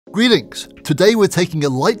Greetings! Today we're taking a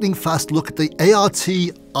lightning-fast look at the ART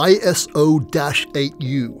ISO-8U,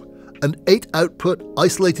 an 8-output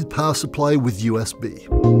isolated power supply with USB.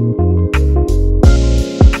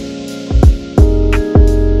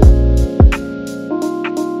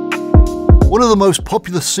 One of the most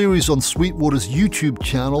popular series on Sweetwater's YouTube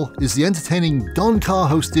channel is the entertaining Don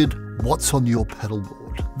Carr-hosted What's on Your Pedalboard?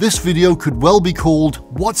 This video could well be called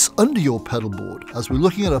What's Under Your Pedalboard, as we're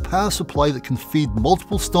looking at a power supply that can feed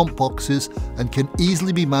multiple stomp boxes and can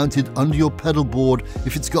easily be mounted under your pedalboard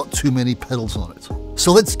if it's got too many pedals on it.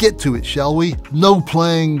 So let's get to it, shall we? No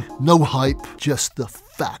playing, no hype, just the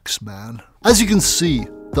facts, man. As you can see,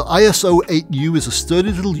 the ISO-8U is a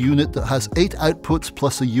sturdy little unit that has 8 outputs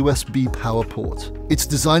plus a USB power port. It's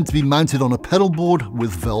designed to be mounted on a pedalboard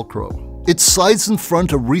with Velcro. Its sides and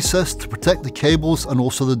front are recessed to protect the cables and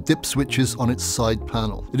also the dip switches on its side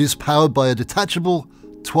panel. It is powered by a detachable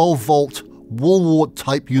 12-volt wall-wart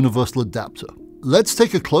type universal adapter. Let's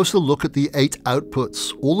take a closer look at the 8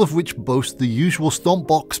 outputs, all of which boast the usual stomp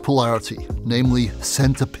box polarity, namely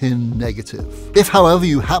center pin negative. If, however,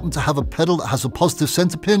 you happen to have a pedal that has a positive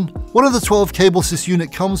center pin, one of the 12 cables this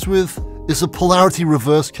unit comes with is a polarity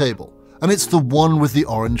reverse cable, and it's the one with the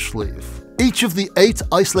orange sleeve. Each of the 8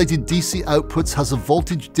 isolated DC outputs has a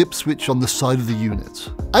voltage dip switch on the side of the unit.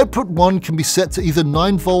 Output 1 can be set to either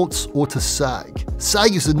 9 volts or to sag.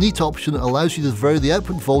 Sag is a neat option that allows you to vary the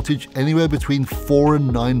output voltage anywhere between 4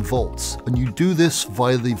 and 9 volts, and you do this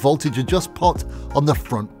via the voltage adjust pot on the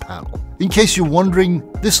front panel. In case you're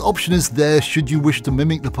wondering, this option is there should you wish to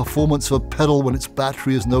mimic the performance of a pedal when its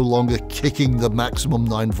battery is no longer kicking the maximum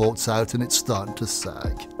 9 volts out and it's starting to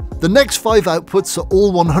sag. The next 5 outputs are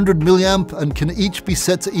all 100 mA and can each be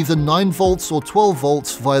set to either 9 volts or 12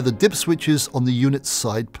 volts via the dip switches on the unit's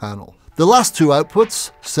side panel. The last 2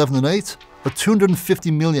 outputs, 7 and 8, are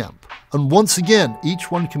 250 mA, and once again,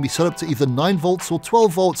 each one can be set up to either 9 volts or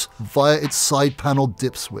 12 volts via its side panel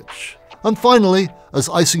dip switch. And finally, as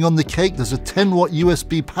icing on the cake, there's a 10-watt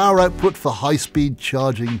USB power output for high-speed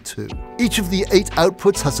charging too. Each of the 8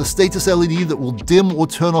 outputs has a status LED that will dim or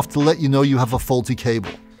turn off to let you know you have a faulty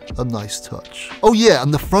cable. A nice touch. Oh yeah,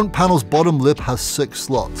 and the front panel's bottom lip has 6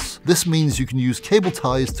 slots. This means you can use cable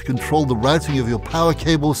ties to control the routing of your power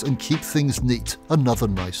cables and keep things neat. Another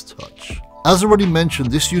nice touch. As already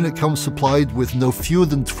mentioned, this unit comes supplied with no fewer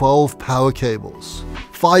than 12 power cables.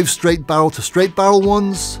 5 straight barrel to straight barrel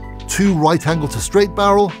ones, 2 right angle to straight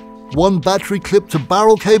barrel, 1 battery clip to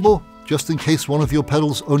barrel cable, just in case one of your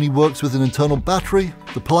pedals only works with an internal battery,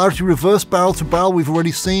 the polarity reverse barrel to barrel we've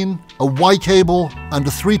already seen, a Y cable, and a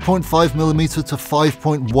 3.5mm to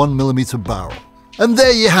 5.1mm barrel. And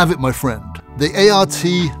there you have it, my friend, the ART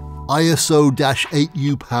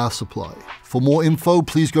ISO-8U power supply. For more info,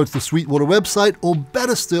 please go to the Sweetwater website, or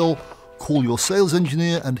better still, call your sales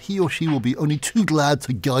engineer and he or she will be only too glad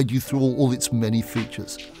to guide you through all its many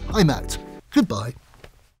features. I'm out. Goodbye.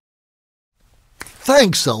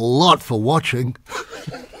 Thanks a lot for watching.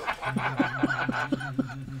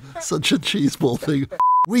 Such a cheeseball thing.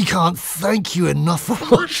 We can't thank you enough for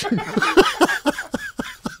watching.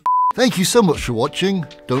 Thank you so much for watching.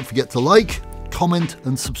 Don't forget to like, comment,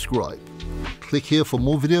 and subscribe. Click here for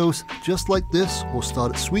more videos just like this, or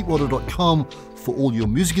start at sweetwater.com for all your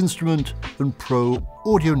music instrument and pro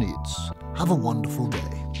audio needs. Have a wonderful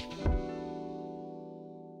day.